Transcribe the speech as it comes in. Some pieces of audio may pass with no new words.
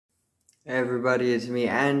Hey everybody, it's me,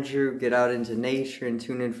 Andrew. Get out into nature and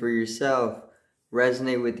tune in for yourself.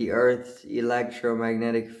 Resonate with the Earth's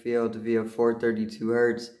electromagnetic field via 432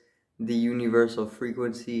 Hertz, the universal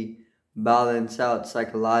frequency. Balance out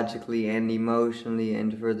psychologically and emotionally,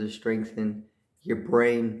 and further strengthen your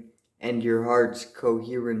brain and your heart's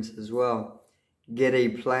coherence as well. Get a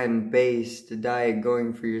plant-based diet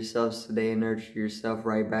going for yourselves today and nurture yourself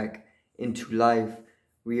right back into life.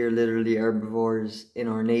 We are literally herbivores in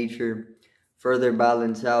our nature. Further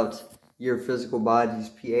balance out your physical body's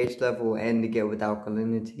pH level and to get with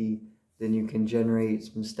alkalinity, then you can generate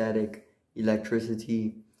some static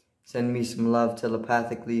electricity. Send me some love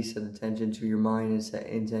telepathically, set attention to your mind and set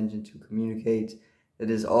intention to communicate.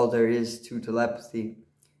 That is all there is to telepathy.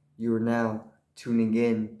 You are now tuning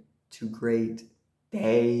in to great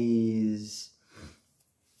days.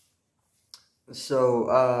 So,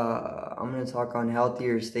 I'm going to talk on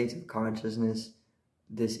healthier states of consciousness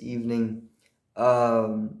this evening,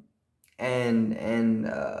 and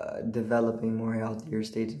developing more healthier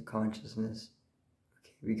states of consciousness.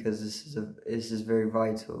 Okay, because this is very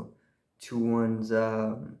vital to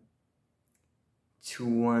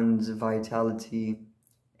one's vitality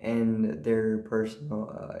and their personal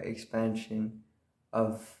expansion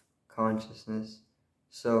of consciousness.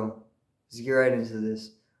 So let's get right into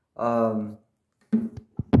this.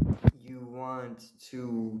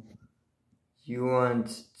 You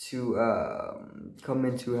want to come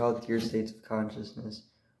into healthier states of consciousness,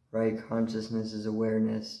 right? Consciousness is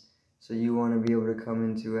awareness. So you want to be able to come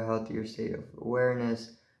into a healthier state of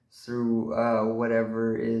awareness through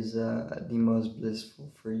whatever is the most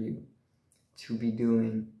blissful for you to be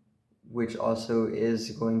doing, which also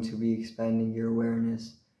is going to be expanding your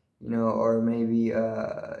awareness, or maybe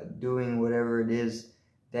doing whatever it is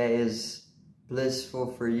that is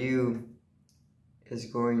blissful for you is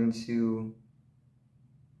going to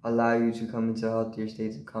allow you to come into healthier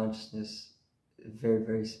states of consciousness. Very,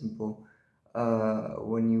 very simple.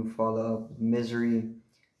 When you follow up with misery,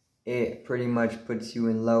 it pretty much puts you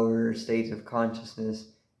in lower states of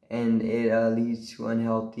consciousness, and it leads to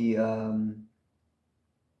unhealthy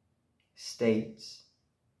states,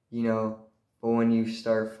 But when you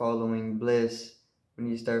start following bliss, when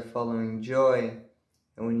you start following joy,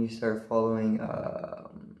 and when you start following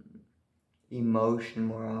emotion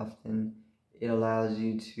more often, it allows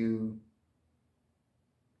you to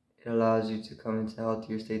come into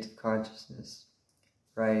healthier states of consciousness,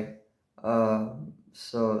 right?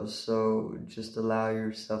 So just allow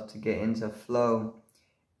yourself to get into flow,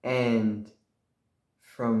 and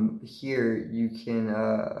from here you can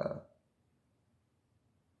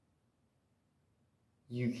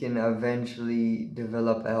eventually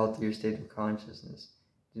develop a healthier state of consciousness.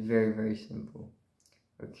 It's very, very simple.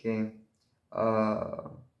 Okay.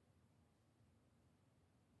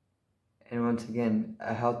 And once again,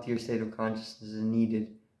 a healthier state of consciousness is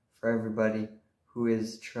needed for everybody who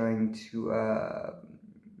is trying to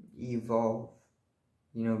evolve,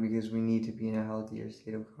 because we need to be in a healthier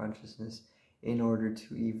state of consciousness in order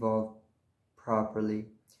to evolve properly.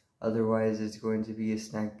 Otherwise, it's going to be a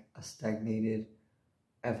stagnated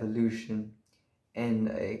evolution, and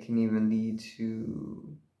it can even lead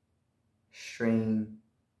to strain.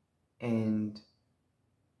 And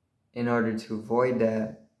in order to avoid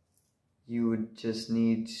that, you would just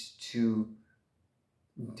need to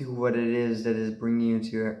do what it is that is bringing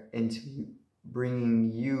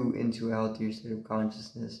you into a healthier state of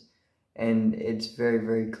consciousness. And it's very,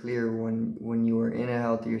 very clear when you are in a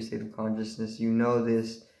healthier state of consciousness. You know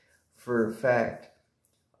this for a fact,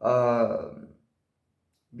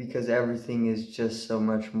 because everything is just so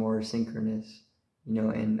much more synchronous,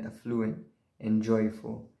 and affluent and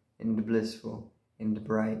joyful and blissful and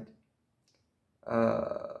bright.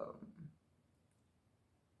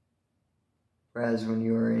 Whereas when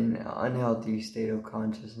you are in an unhealthy state of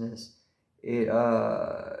consciousness, it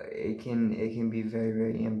can be very,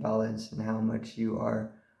 very imbalanced in how much you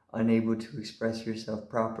are unable to express yourself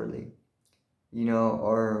properly,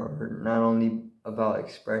 or not only about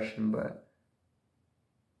expression, but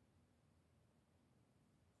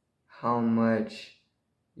how much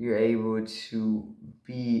you're able to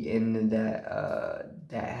be in that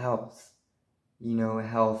health.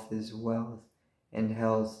 Health is wealth, and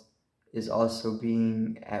health is also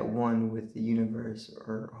being at one with the universe,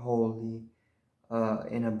 or wholly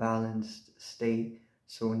in a balanced state.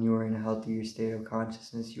 So when you are in a healthier state of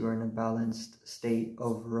consciousness, you are in a balanced state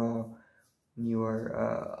overall. When you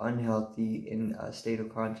are unhealthy in a state of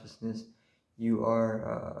consciousness, you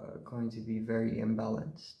are going to be very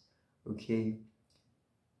imbalanced. Okay,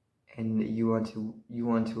 and you want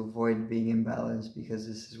to avoid being imbalanced, because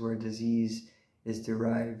this is where disease is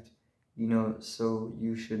derived. you know, so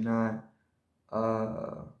you should not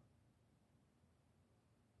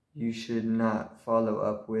follow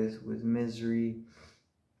up with misery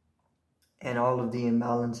and all of the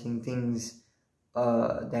imbalancing things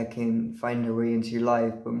that can find their way into your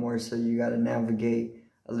life. But more so, you got to navigate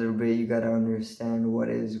a little bit. You got to understand what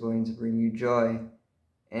is going to bring you joy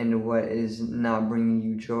and what is not bringing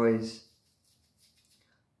you joys.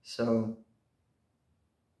 So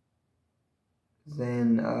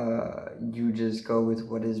then you just go with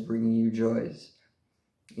what is bringing you joys,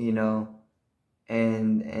 you know,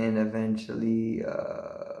 and eventually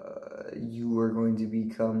you are going to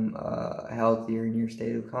become healthier in your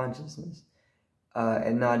state of consciousness,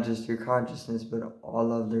 and not just your consciousness, but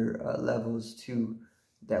all other levels too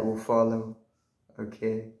that will follow.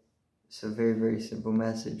 Okay, it's a very, very simple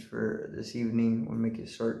message for this evening. We'll make it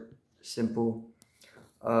short, simple.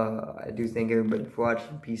 I do thank everybody for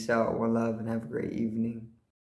watching. Peace out, one love, and have a great evening.